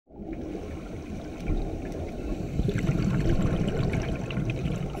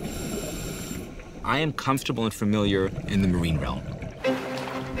I am comfortable and familiar in the marine realm.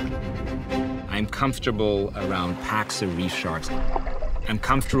 I'm comfortable around packs of reef sharks. I'm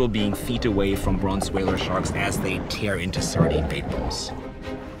comfortable being feet away from bronze whaler sharks as they tear into sardine bait balls.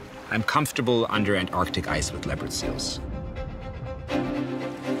 I'm comfortable under Antarctic ice with leopard seals. I'm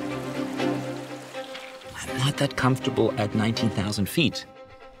not that comfortable at 19,000 feet.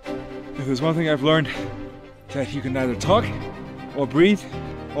 If there's one thing I've learned, that you can neither talk, or breathe,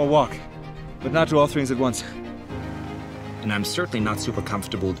 or walk, but not do all things at once. And I'm certainly not super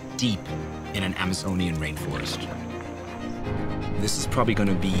comfortable deep in an Amazonian rainforest. This is probably going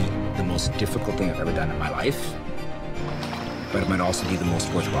to be the most difficult thing I've ever done in my life, but it might also be the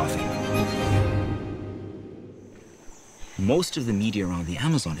most worthwhile thing. Most of the media around the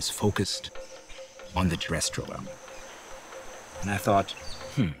Amazon is focused on the terrestrial realm. And I thought,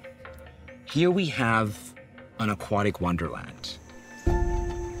 here we have an aquatic wonderland.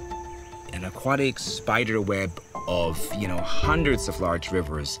 An aquatic spider web of, hundreds of large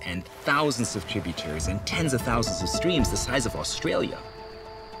rivers and thousands of tributaries and tens of thousands of streams the size of Australia.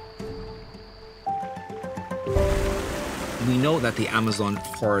 We know that the Amazon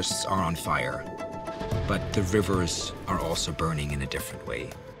forests are on fire, but the rivers are also burning in a different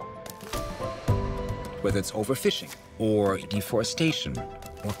way. Whether it's overfishing, or deforestation,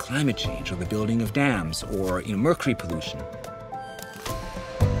 or climate change, or the building of dams, or mercury pollution.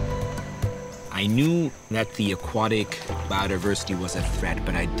 I knew that the aquatic biodiversity was a threat,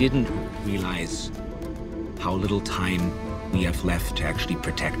 but I didn't realize how little time we have left to actually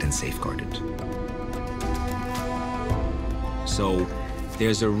protect and safeguard it. So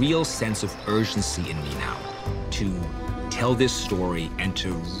there's a real sense of urgency in me now to tell this story and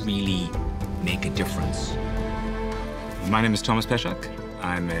to really make a difference. My name is Thomas Peschak.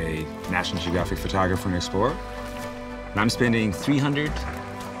 I'm a National Geographic photographer and explorer. And I'm spending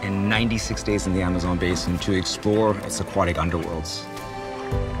 396 days in the Amazon basin to explore its aquatic underworlds.